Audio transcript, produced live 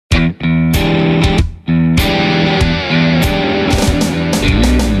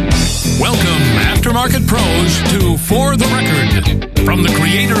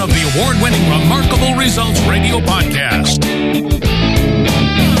Results Radio podcast.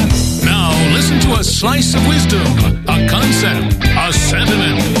 Now listen to a slice of wisdom, a concept, a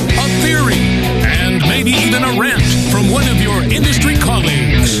sentiment, a theory, and maybe even a rant from one of your industry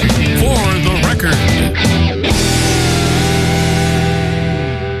colleagues. For the record.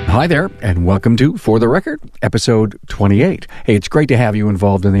 Hi there, and welcome to For the Record, episode 28. Hey, it's great to have you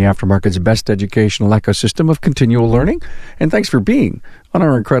involved in the aftermarket's best educational ecosystem of continual learning, and thanks for being on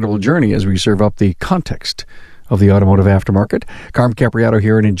our incredible journey as we serve up the context of the automotive aftermarket. Carm Capriato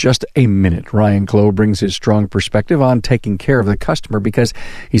here, and in just a minute, Ryan Clough brings his strong perspective on taking care of the customer because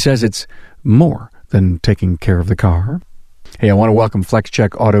he says it's more than taking care of the car. Hey, I want to welcome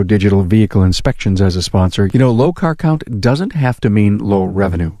FlexCheck Auto Digital Vehicle Inspections as a sponsor. You know, low car count doesn't have to mean low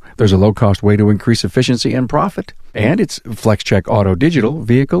revenue. There's a low-cost way to increase efficiency and profit. And it's FlexCheck Auto Digital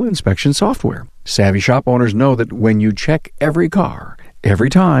Vehicle Inspection Software. Savvy shop owners know that when you check every car, every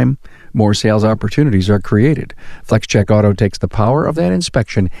time, more sales opportunities are created. FlexCheck Auto takes the power of that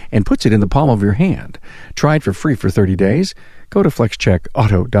inspection and puts it in the palm of your hand. Try it for free for 30 days. Go to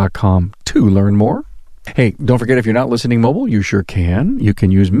flexcheckauto.com to learn more. Hey, don't forget, if you're not listening mobile, you sure can. You can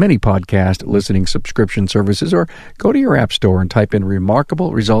use many podcast listening subscription services or go to your app store and type in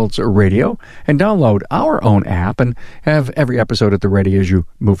Remarkable Results Radio and download our own app and have every episode at the ready as you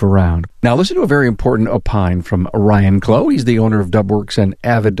move around. Now, listen to a very important opine from Ryan Clough. He's the owner of Dubworks and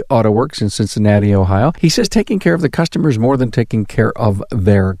Avid Auto Works in Cincinnati, Ohio. He says taking care of the customer is more than taking care of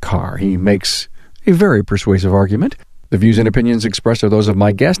their car. He makes a very persuasive argument. The views and opinions expressed are those of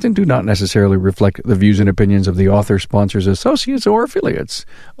my guest and do not necessarily reflect the views and opinions of the author, sponsors, associates, or affiliates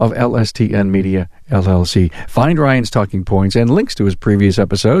of LSTN Media, LLC. Find Ryan's talking points and links to his previous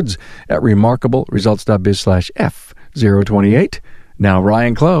episodes at remarkableresults.biz/F028. Now,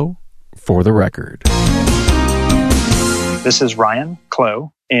 Ryan Clough, For the Record. This is Ryan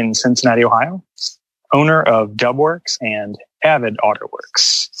Clough in Cincinnati, Ohio, owner of Dubworks and Avid Auto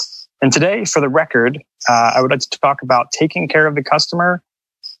Works. And today, for the record, I would like to talk about taking care of the customer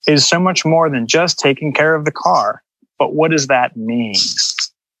is so much more than just taking care of the car. But what does that mean?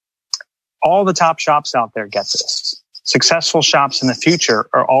 All the top shops out there get this. Successful shops in the future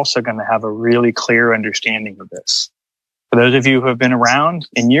are also going to have a really clear understanding of this. For those of you who have been around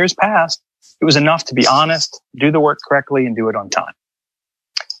in years past, it was enough to be honest, do the work correctly, and do it on time.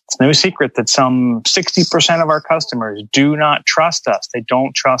 It's no secret that some 60% of our customers do not trust us. They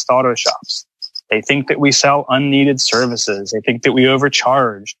don't trust auto shops. They think that we sell unneeded services. They think that we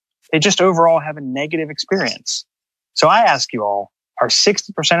overcharge. They just overall have a negative experience. So I ask you all, are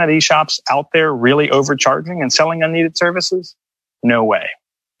 60% of these shops out there really overcharging and selling unneeded services? No way.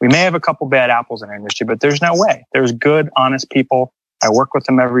 We may have a couple bad apples in our industry, but there's no way. There's good, honest people. I work with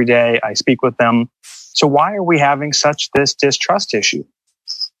them every day. I speak with them. So why are we having this distrust issue?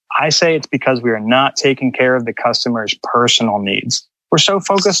 I say it's because we are not taking care of the customer's personal needs. We're so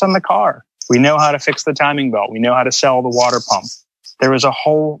focused on the car. We know how to fix the timing belt. We know how to sell the water pump. There is a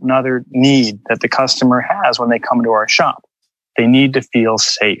whole nother need that the customer has when they come to our shop. They need to feel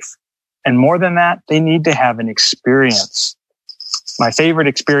safe. And more than that, they need to have an experience. My favorite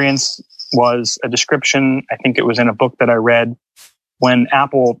experience was a description, I think it was in a book that I read, when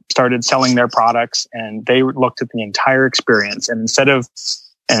Apple started selling their products and they looked at the entire experience. And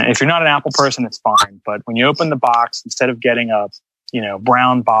and if you're not an Apple person, it's fine. But when you open the box, instead of getting a,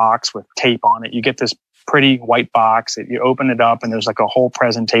 brown box with tape on it, you get this pretty white box. You open it up and there's like a whole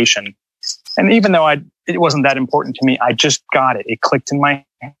presentation. And even though it wasn't that important to me, I just got it. It clicked in my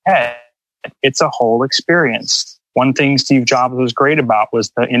head. It's a whole experience. One thing Steve Jobs was great about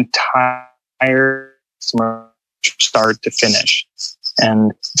was the entire start to finish.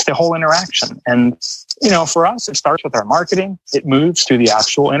 And it's the whole interaction. And, for us, it starts with our marketing. It moves through the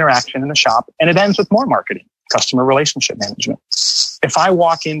actual interaction in the shop, and it ends with more marketing, customer relationship management. If I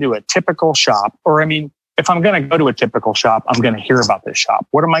walk into a typical shop, if I'm going to go to a typical shop, I'm going to hear about this shop.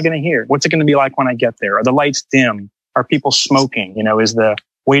 What am I going to hear? What's it going to be like when I get there? Are the lights dim? Are people smoking? Is the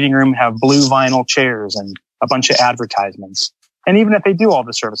waiting room have blue vinyl chairs and a bunch of advertisements? And even if they do all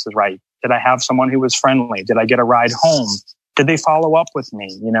the services right, did I have someone who was friendly? Did I get a ride home? Did they follow up with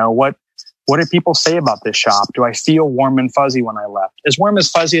me? What do people say about this shop? Do I feel warm and fuzzy when I left? As warm as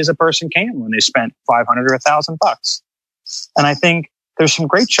fuzzy as a person can when they spent $500 or $1,000. And I think there's some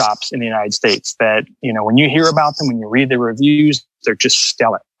great shops in the United States that, when you hear about them, when you read the reviews, they're just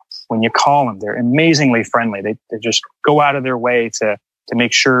stellar. When you call them, they're amazingly friendly. They just go out of their way to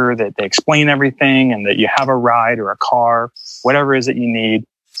make sure that they explain everything and that you have a ride or a car, whatever it is that you need,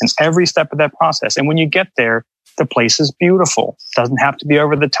 and every step of that process. And when you get there, the place is beautiful. It doesn't have to be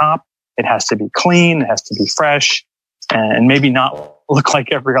over the top. It has to be clean. It has to be fresh. and maybe not look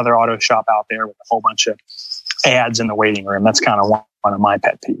like every other auto shop out there with a whole bunch of ads in the waiting room. That's kind of one of my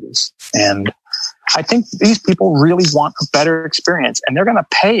pet peeves. And I think these people really want a better experience, and they're going to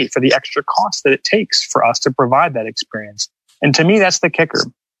pay for the extra cost that it takes for us to provide that experience. And to me, that's the kicker,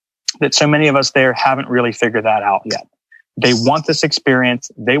 that so many of us there haven't really figured that out yet. They want this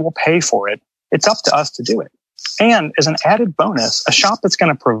experience. They will pay for it. It's up to us to do it. And as an added bonus, a shop that's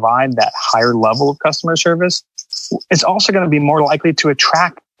going to provide that higher level of customer service is also going to be more likely to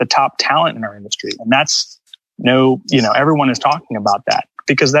attract the top talent in our industry. And that's everyone is talking about that,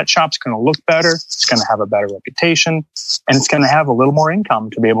 because that shop's going to look better. It's going to have a better reputation, and it's going to have a little more income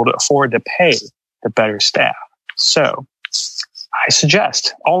to be able to afford to pay the better staff. So I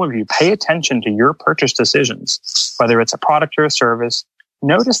suggest all of you pay attention to your purchase decisions, whether it's a product or a service.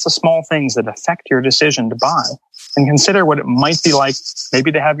 Notice the small things that affect your decision to buy, and consider what it might be like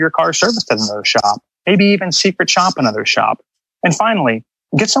maybe to have your car serviced at another shop, maybe even secret shop another shop. And finally,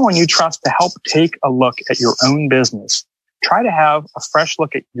 get someone you trust to help take a look at your own business. Try to have a fresh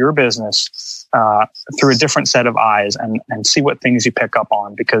look at your business through a different set of eyes, and see what things you pick up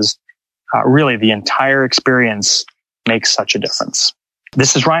on, because really the entire experience makes such a difference.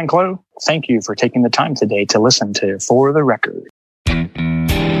 This is Ryan Clough. Thank you for taking the time today to listen to For the Record.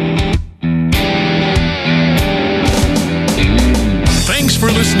 Thanks for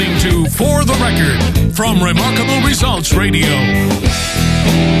listening to For the Record from Remarkable Results Radio.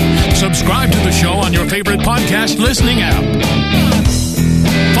 Subscribe to the show on your favorite podcast listening app.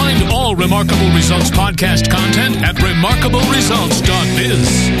 Find all Remarkable Results podcast content at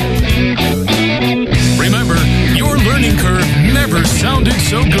remarkableresults.biz. Remember, your learning curve never sounded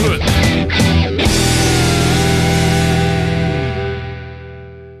so good.